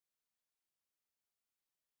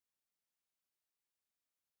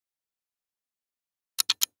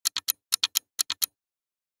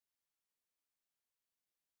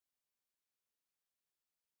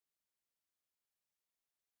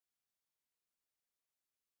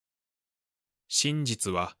真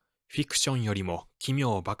実はフィクションよりも奇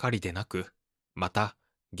妙ばかりでなく、また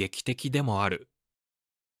劇的でもある。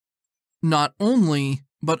Not only,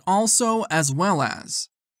 but also as well as.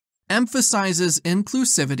 Emphasizes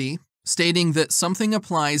inclusivity, stating that something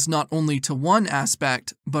applies not only to one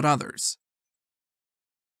aspect, but others.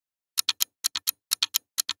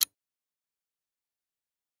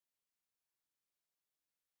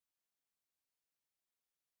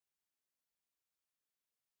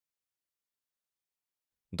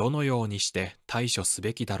 どのようにして対処す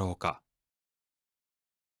べきだろうか。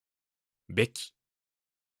べき、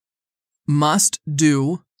Must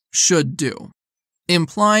do, should do.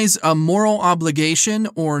 Implies a moral obligation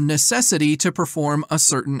or necessity to perform a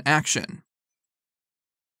certain action.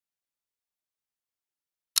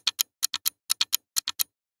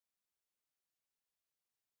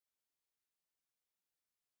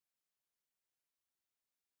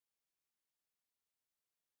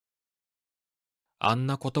 あん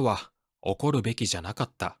なことは起こるべきじゃなか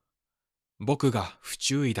った。僕が不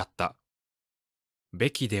注意だった。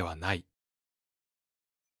べきではない。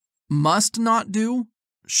Must not do,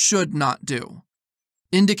 should not do.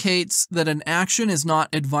 Indicates that an action is not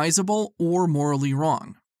advisable or morally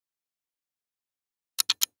wrong.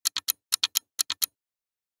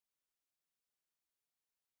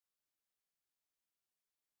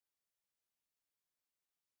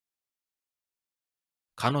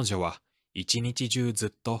 彼女は一日中ずっ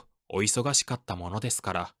とお忙しかったものです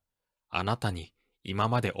から、あなたに今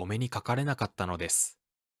までお目にかかれなかったのです。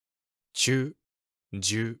中、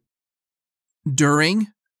中、During,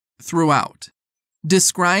 throughout.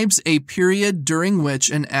 Describes a period during which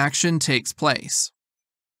an action takes place.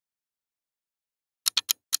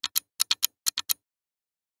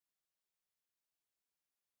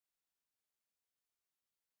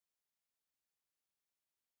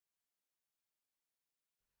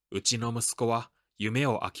 うちの息子は夢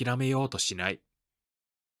を諦めようとしない。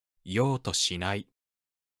ようとしない。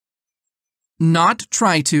Not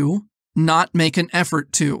try to, not make an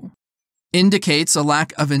effort to. Indicates a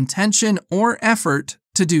lack of intention or effort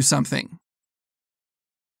to do something.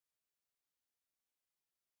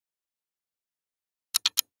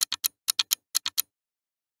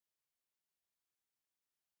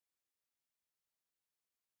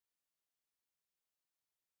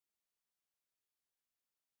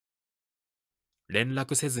 連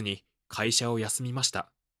絡せずに会社を休みまし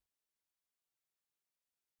た。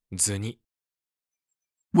図に、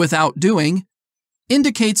Without doing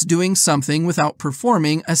indicates doing something without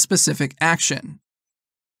performing a specific action.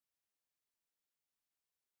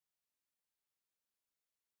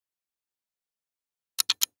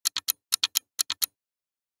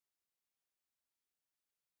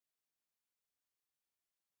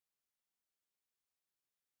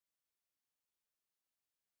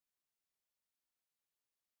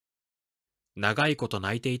 長いこと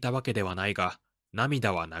泣いていたわけではないが、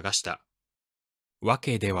涙は流した。わ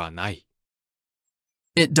けではない。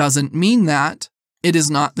It doesn't mean that. It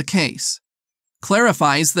is not the case.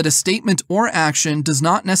 Clarifies that a statement or action does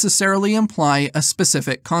not necessarily imply a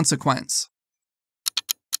specific consequence.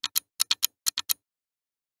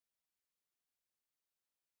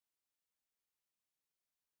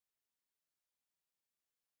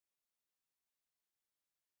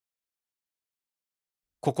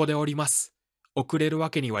 ここで降ります。遅れるわ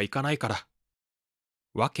けにはいかないから。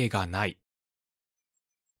わけがない。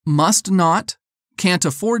Must not, can't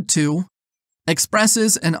afford to,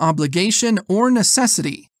 expresses an obligation or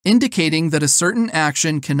necessity, indicating that a certain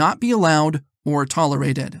action cannot be allowed or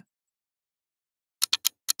tolerated.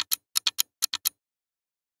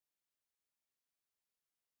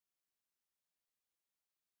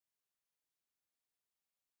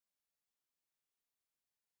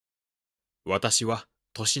 私は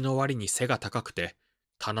年の割に背が高くて、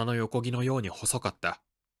棚の横木のように細かった。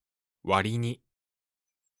割に、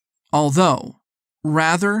Although,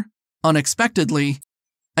 rather, unexpectedly,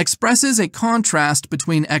 expresses a contrast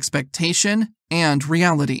between expectation and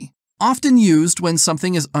reality, often used when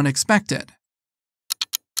something is unexpected.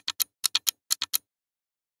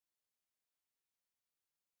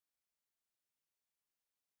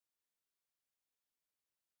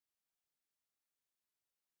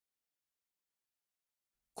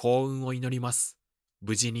 幸運を祈ります。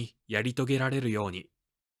無事にやり遂げられるように。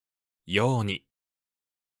ように。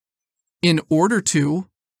In order to,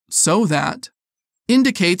 so that,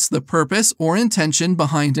 indicates the purpose or intention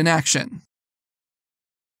behind an action.